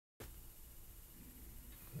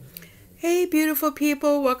Hey beautiful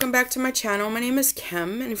people, welcome back to my channel. My name is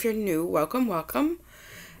Kim, and if you're new, welcome.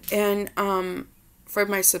 And for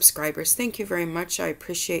my subscribers, thank you very much. I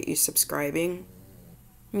appreciate you subscribing.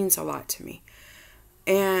 It means a lot to me.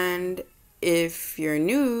 And if you're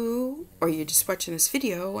new or you're just watching this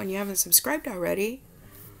video and you haven't subscribed already,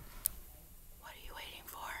 what are you waiting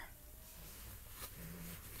for?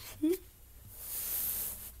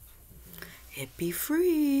 It be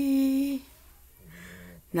free.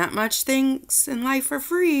 Not much things in life are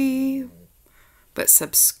free, but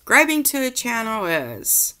subscribing to the channel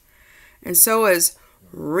is. And so is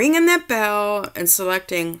ringing that bell and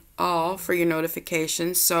selecting all for your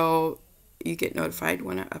notifications so you get notified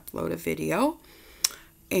when I upload a video.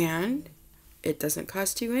 And it doesn't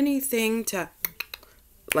cost you anything to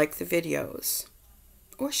like the videos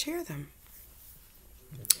or share them.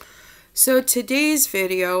 So today's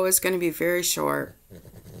video is going to be very short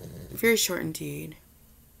indeed.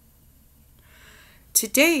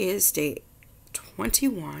 Today is day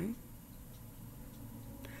 21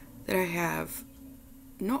 that I have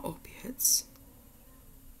no opiates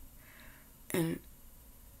and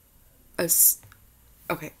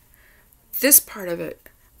okay, this part of it,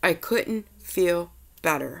 I couldn't feel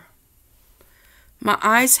better. My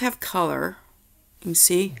eyes have color. You can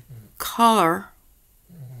see color.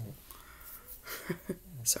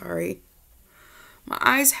 Sorry. My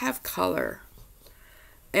eyes have color.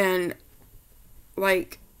 And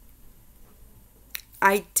like,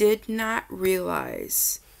 I did not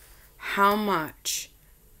realize how much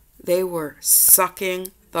they were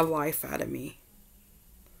sucking the life out of me.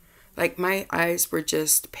 Like, my eyes were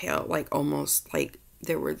just pale, like almost like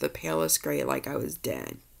they were the palest gray, like I was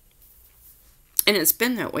dead. And it's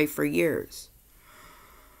been that way for years.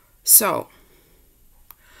 So,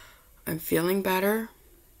 I'm feeling better.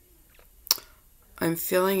 I'm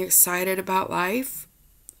feeling excited about life.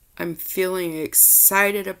 I'm feeling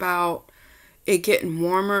excited about it getting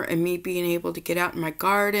warmer and me being able to get out in my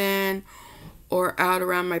garden or out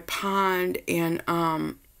around my pond and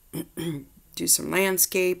do some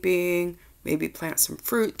landscaping, maybe plant some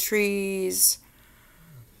fruit trees.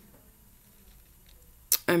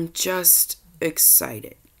 I'm just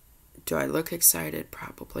excited. Do I look excited?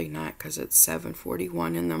 Probably not, because it's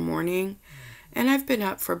 7:41 in the morning and I've been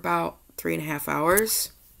up for about 3.5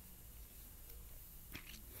 hours.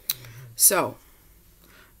 So,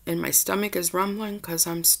 and my stomach is rumbling because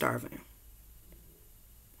I'm starving.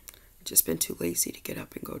 I've just been too lazy to get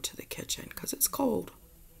up and go to the kitchen because it's cold.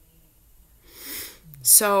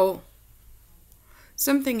 So,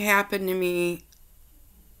 something happened to me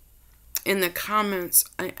in the comments.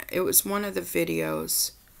 It was one of the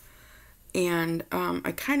videos, and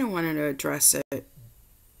I kind of wanted to address it.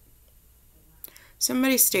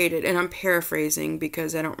 Somebody stated, and I'm paraphrasing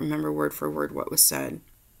because I don't remember word for word what was said,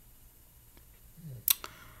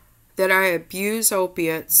 that I abuse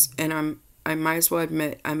opiates, and I might as well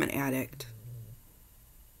admit I'm an addict.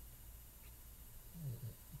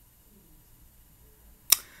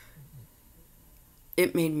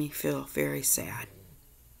 It made me feel very sad.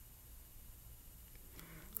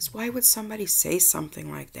 So why would somebody say something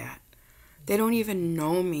like that? They don't even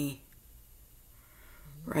know me,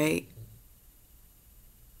 right?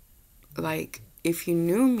 Like, if you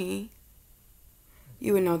knew me,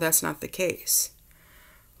 you would know that's not the case.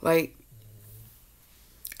 Like,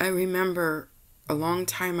 I remember a long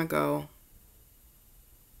time ago,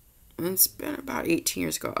 and it's been about 18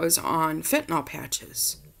 years ago, I was on fentanyl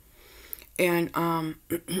patches. And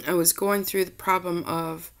I was going through the problem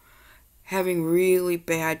of having really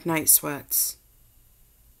bad night sweats.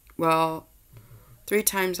 Well, 3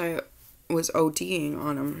 times I was ODing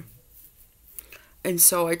on them. And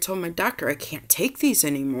so I told my doctor, I can't take these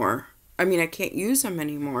anymore. I mean, I can't use them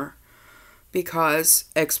anymore. Because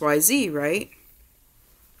XYZ, right?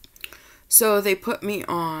 So they put me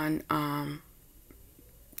on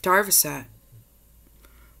Darvocet,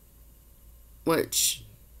 which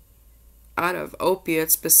out of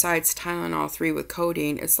opiates, besides Tylenol 3 with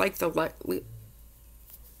codeine, it's like the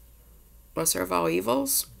lesser of all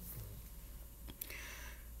evils.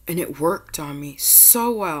 And it worked on me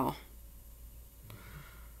so well.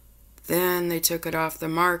 Then they took it off the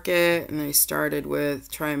market and they started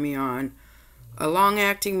with trying me on a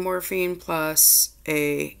long-acting morphine plus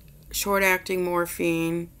a short-acting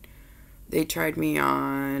morphine. They tried me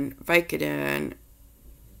on Vicodin,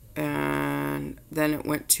 and then it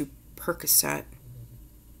went to Percocet.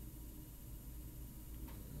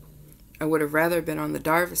 I would have rather been on the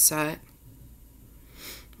Darvocet,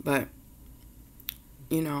 but,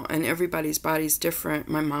 you know, and everybody's body's different.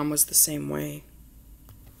 My mom was the same way.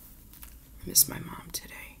 I miss my mom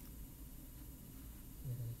today.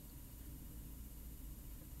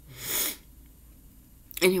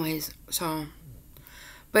 Anyways, so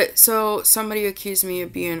somebody accused me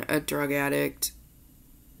of being a drug addict,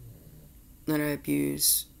 that I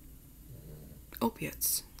abuse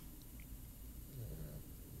opiates.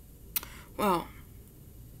 Well,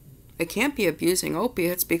 I can't be abusing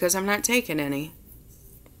opiates because I'm not taking any.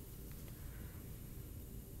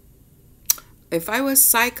 If I was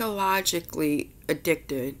psychologically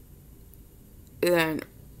addicted, then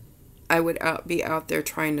I would be out there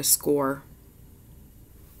trying to score.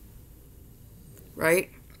 Right?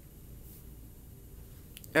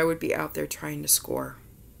 I would be out there trying to score.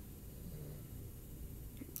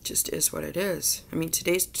 It just is what it is. I mean,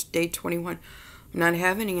 today's day 21. I'm not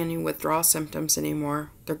having any withdrawal symptoms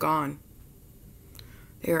anymore. They're gone.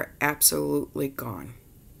 They are absolutely gone.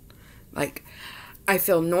 Like, I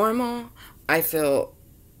feel normal. I feel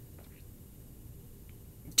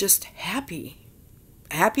just happy.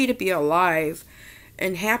 Happy to be alive.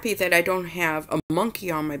 And happy that I don't have a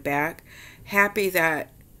monkey on my back. Happy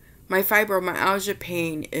that my fibromyalgia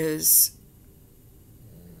pain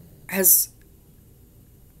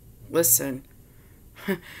listen,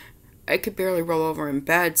 I could barely roll over in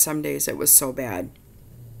bed some days. It was so bad.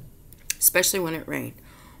 Especially when it rained.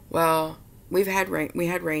 Well, we had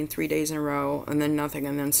rain 3 days in a row, and then nothing,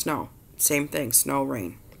 and then snow. Same thing, snow,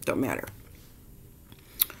 rain, don't matter.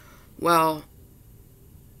 Well,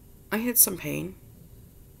 I had some pain.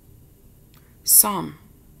 Some.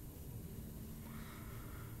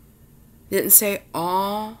 Didn't say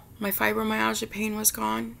all my fibromyalgia pain was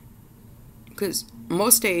gone, because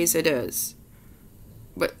most days it is.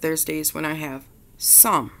 But there's days when I have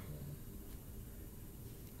some.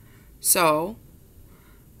 So,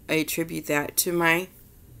 I attribute that to my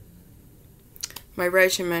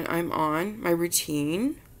regimen I'm on, my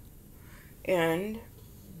routine, and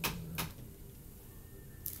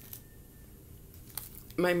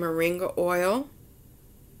my Moringa oil.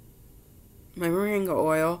 My Moringa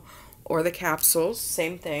oil, or the capsules,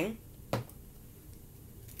 same thing.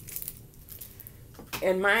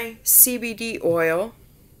 And my CBD oil,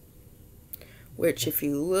 which if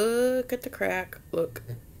you look at the crack, look,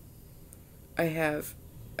 I have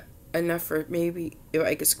enough for maybe, if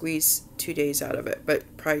I could squeeze 2 days out of it,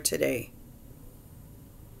 but probably today.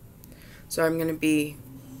 So I'm going to be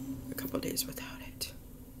a couple days without it.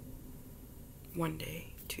 1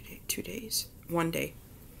 day, 2 days, 1 day.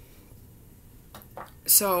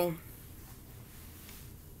 So,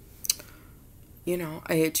 you know,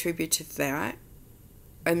 I attribute to that.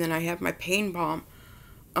 And then I have my pain balm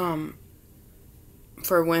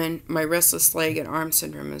for when my restless leg and arm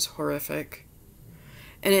syndrome is horrific.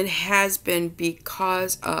 And it has been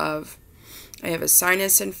because of, I have a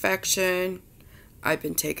sinus infection, I've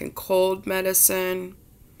been taking cold medicine,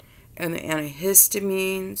 and the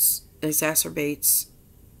antihistamines exacerbates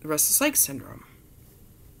the restless leg syndrome.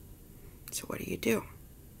 So what do?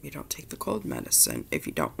 You don't take the cold medicine if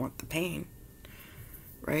you don't want the pain,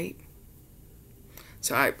 right?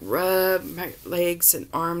 So I rub my legs and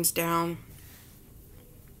arms down.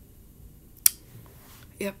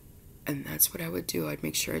 Yep. And that's what I would do. I'd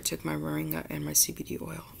make sure I took my Moringa and my CBD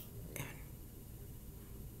oil. And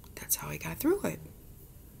that's how I got through it.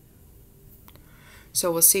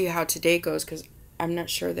 So we'll see how today goes, because I'm not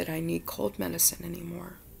sure that I need cold medicine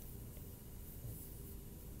anymore.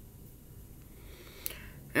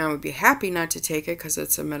 And I would be happy not to take it, because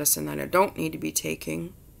it's a medicine that I don't need to be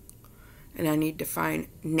taking. And I need to find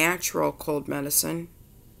natural cold medicine.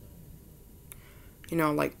 You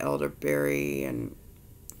know, like elderberry, and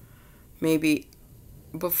maybe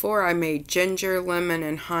before I made ginger, lemon,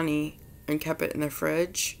 and honey and kept it in the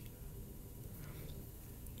fridge.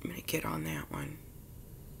 I'm going to get on that one.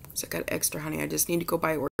 So I got extra honey. I just need to go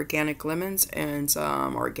buy organic lemons and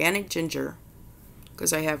some organic ginger,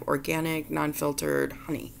 because I have organic, non-filtered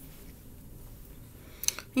honey.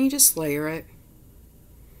 And you just layer it.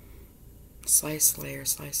 Slice, layer,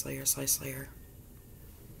 slice, layer, slice, layer.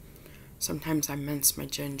 Sometimes I mince my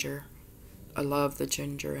ginger. I love the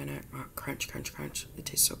ginger in it. Oh, crunch, crunch, crunch. It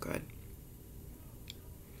tastes so good.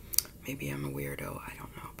 Maybe I'm a weirdo. I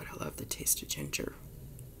don't know. But I love the taste of ginger.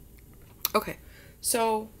 Okay.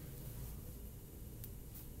 So,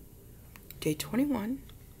 day 21.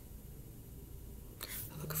 I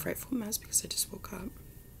look a frightful mess because I just woke up.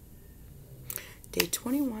 Day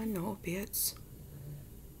 21, no opiates.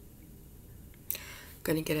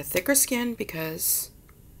 Gonna get a thicker skin because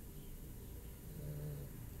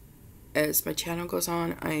as my channel goes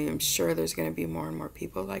on, I am sure there's going to be more and more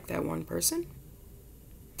people like that one person.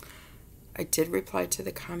 I did reply to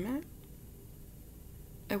the comment.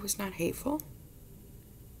 It was not hateful.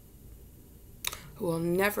 I will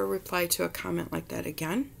never reply to a comment like that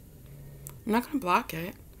again. I'm not going to block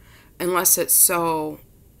it unless it's so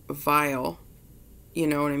vile. You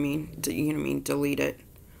know what I mean? You know what I mean? Delete it.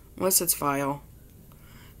 Unless it's vile.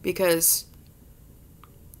 Because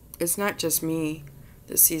it's not just me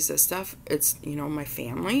that sees this stuff. It's, you know, my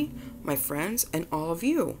family, my friends, and all of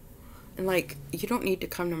you. And, like, you don't need to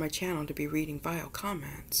come to my channel to be reading vile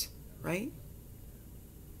comments, right?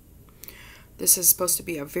 This is supposed to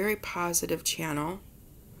be a very positive channel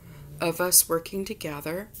of us working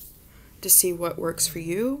together to see what works for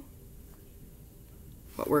you,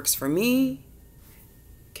 what works for me.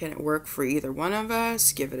 Can it work for either one of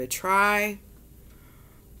us? Give it a try.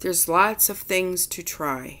 There's lots of things to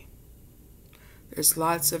try. There's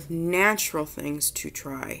lots of natural things to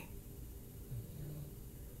try.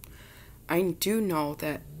 I do know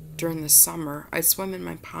that during the summer, I swim in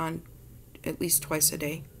my pond at least twice a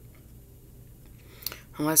day.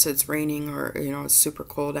 Unless it's raining or, you know, it's super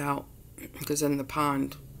cold out. Because in the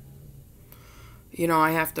pond, you know,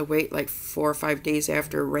 I have to wait like 4 or 5 days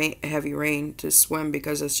after heavy rain to swim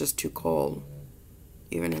because it's just too cold.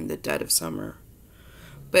 Even in the dead of summer.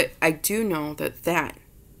 But I do know that that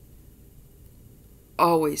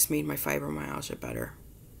always made my fibromyalgia better.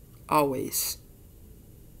 Always.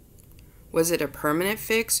 Was it a permanent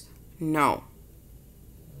fix? No.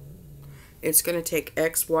 It's going to take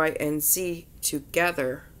X, Y, and Z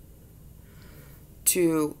together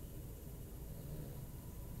to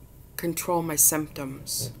control my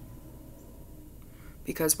symptoms.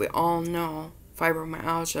 Because we all know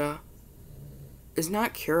fibromyalgia is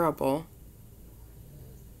not curable.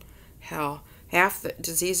 Hell, half the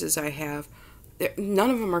diseases I have, none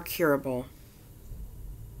of them are curable.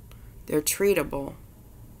 They're treatable.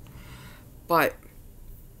 But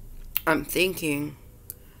I'm thinking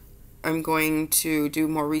I'm going to do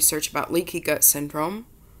more research about leaky gut syndrome.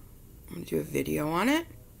 I'm going to do a video on it.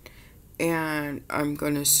 And I'm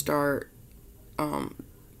going to start,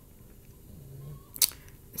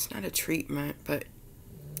 it's not a treatment, but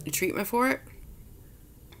a treatment for it.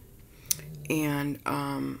 And,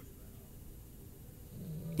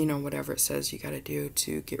 you know, whatever it says you got to do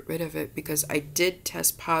to get rid of it. Because I did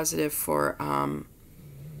test positive for,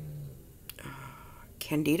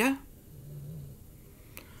 Candida,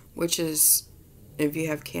 which is, if you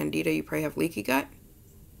have Candida, you probably have leaky gut.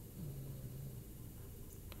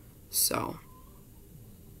 So,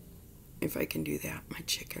 if I can do that, my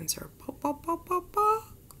chickens are pop, pop, pop, pop, pop.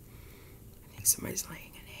 I think somebody's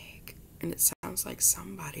laying an egg. And it sounds like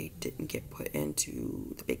somebody didn't get put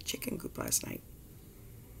into the big chicken coop last night.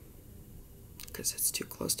 Because it's too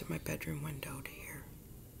close to my bedroom window to hear.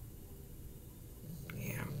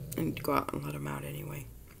 Yeah, and go out and let them out anyway.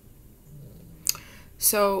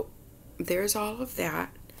 So, there's all of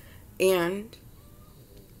that. And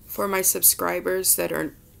for my subscribers that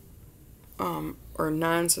are or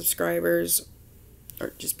non-subscribers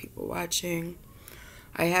or just people watching,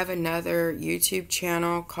 I have another YouTube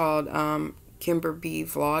channel called Kimber B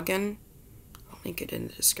Vloggin. I'll link it in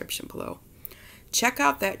the description below. Check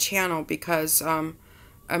out that channel because I'm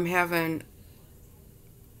having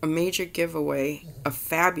a major giveaway, a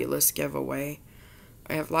fabulous giveaway.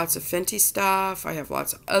 I have lots of Fenty stuff. I have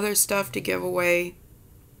lots of other stuff to give away.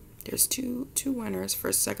 There's two winners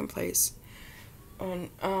for second place. And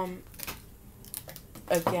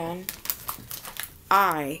again,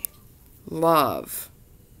 I love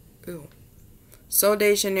Sol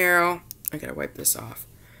de Janeiro. I gotta wipe this off.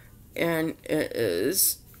 And it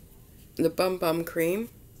is the Bum Bum Cream.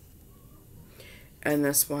 And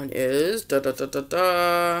this one is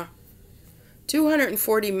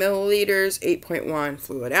 240 milliliters, 8.1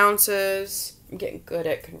 fluid ounces. I'm getting good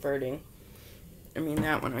at converting. I mean,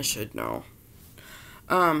 that one I should know.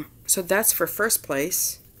 So that's for first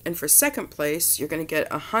place. And for second place, you're going to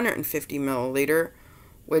get 150 milliliter,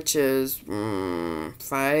 which is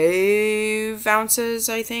 5 ounces,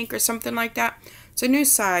 I think, or something like that. It's a new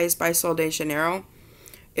size by Sol de Janeiro.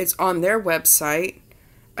 It's on their website.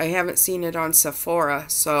 I haven't seen it on Sephora,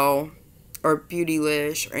 so, or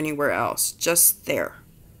Beautylish or anywhere else. Just there.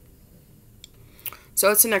 So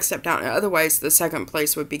it's the next step down. Otherwise, the second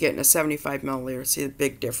place would be getting a 75 milliliter. See the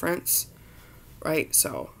big difference? Right?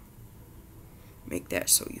 So, make that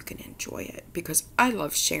so you can enjoy it. Because I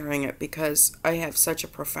love sharing it because I have such a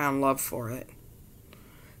profound love for it.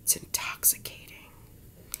 It's intoxicating.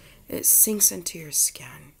 It sinks into your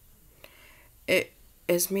skin. It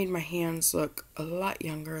has made my hands look a lot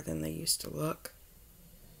younger than they used to look.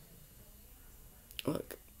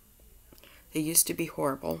 Look. They used to be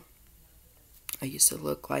horrible. I used to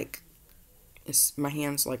look like, my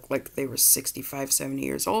hands like they were 65, 70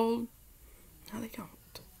 years old. Now they don't.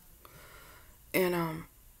 And,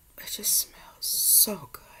 it just smells so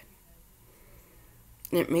good.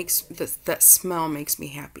 It makes that smell makes me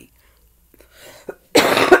happy.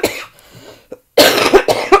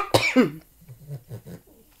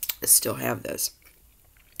 I still have this.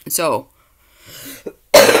 So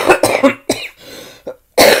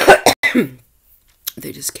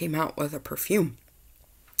they just came out with a perfume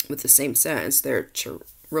with the same scent as their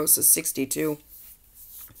Rosa 62.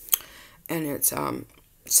 And it's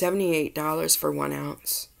 $78 for 1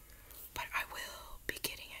 ounce. But I will be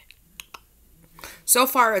getting it. So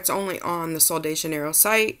far, it's only on the Sol de Janeiro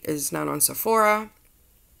site. It's not on Sephora.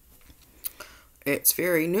 It's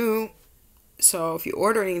very new. So if you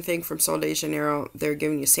order anything from Sol de Janeiro, they're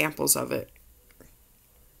giving you samples of it.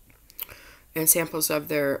 And samples of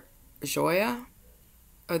their Joya,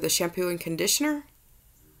 or the shampoo and conditioner,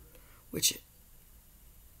 which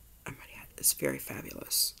I might add is very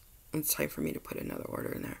fabulous. It's time for me to put another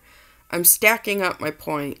order in there. I'm stacking up my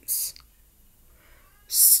points.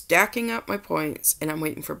 And I'm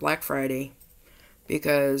waiting for Black Friday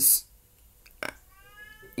because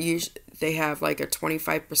they have like a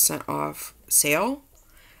 25% off sale,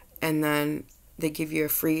 and then they give you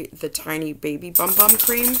the tiny baby bum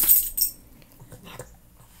cream.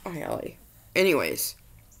 Oh, Ellie. Anyways,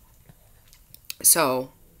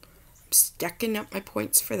 so I'm stacking up my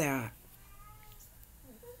points for that.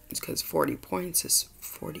 It's because 400 points is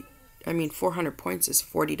 $40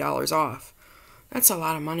 off. That's a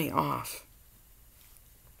lot of money off.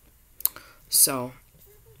 So,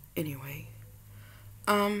 anyway,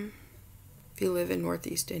 if you live in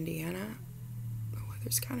Northeast Indiana, the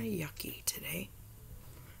weather's kind of yucky today.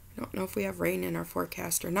 I don't know if we have rain in our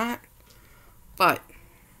forecast or not, but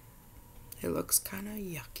it looks kind of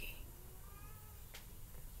yucky.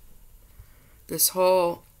 This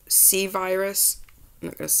whole C virus, I'm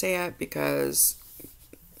not going to say it because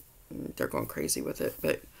they're going crazy with it,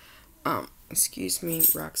 but, excuse me,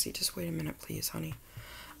 Roxy, just wait a minute, please, honey.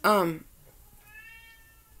 I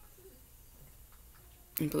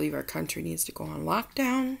believe our country needs to go on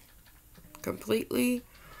lockdown completely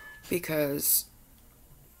because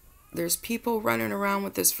there's people running around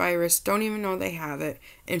with this virus, don't even know they have it,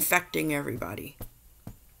 infecting everybody.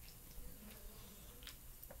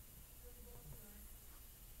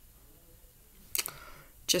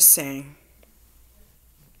 Just saying.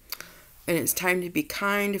 And it's time to be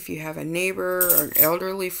kind. If you have a neighbor or an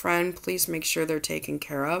elderly friend, please make sure they're taken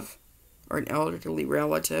care of. Or an elderly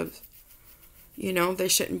relative. You know, they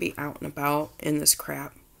shouldn't be out and about in this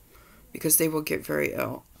crap. Because they will get very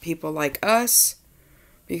ill. People like us.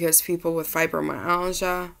 Because people with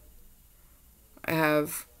fibromyalgia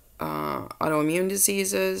have autoimmune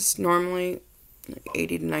diseases. Normally,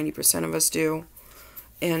 80 to 90% of us do.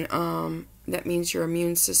 And that means your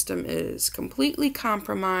immune system is completely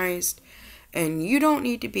compromised. And you don't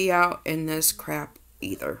need to be out in this crap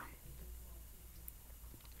either.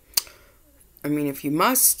 I mean, if you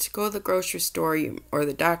must go to the grocery store or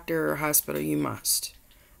the doctor or hospital, you must.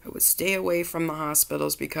 I would stay away from the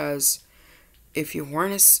hospitals because if you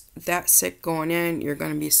weren't that sick going in, you're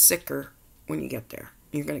going to be sicker when you get there.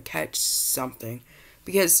 You're going to catch something.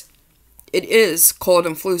 Because it is cold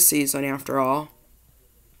and flu season after all.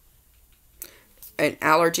 And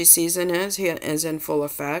allergy season is in full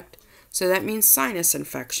effect. So that means sinus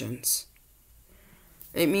infections.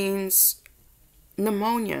 It means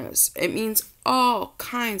pneumonias. It means all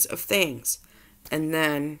kinds of things. And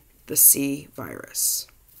then the C virus.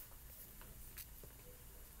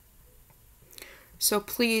 So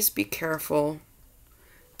please be careful.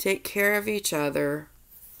 Take care of each other.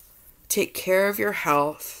 Take care of your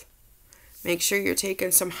health. Make sure you're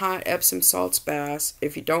taking some hot Epsom salts baths.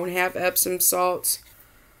 If you don't have Epsom salts,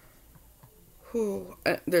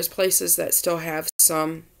 there's places that still have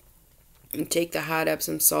some. And take the hot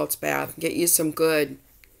Epsom salts bath. Get you some good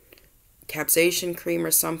capsaicin cream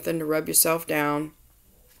or something to rub yourself down.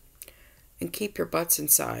 And keep your butts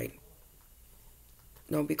inside.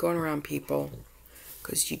 Don't be going around people.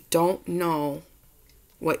 Because you don't know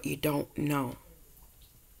what you don't know.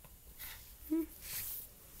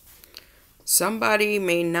 Somebody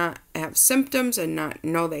may not have symptoms and not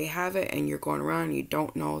know they have it, and you're going around and you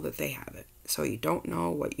don't know that they have it. So you don't know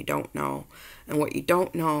what you don't know, and what you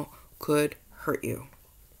don't know could hurt you.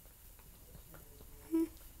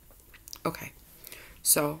 Okay,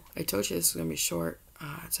 so I told you this is going to be short.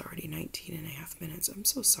 It's already 19 and a half minutes. I'm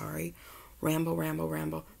so sorry.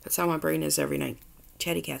 Ramble. That's how my brain is every night.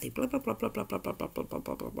 Chatty Cathy. Blah, blah, blah, blah, blah, blah, blah, blah, blah, blah,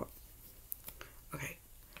 blah, blah, blah. Okay,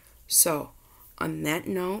 so on that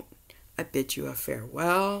note, I bid you a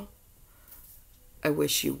farewell. I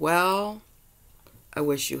wish you well. I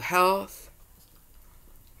wish you health.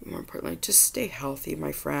 More importantly, just stay healthy,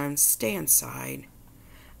 my friends. Stay inside.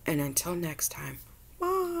 And until next time,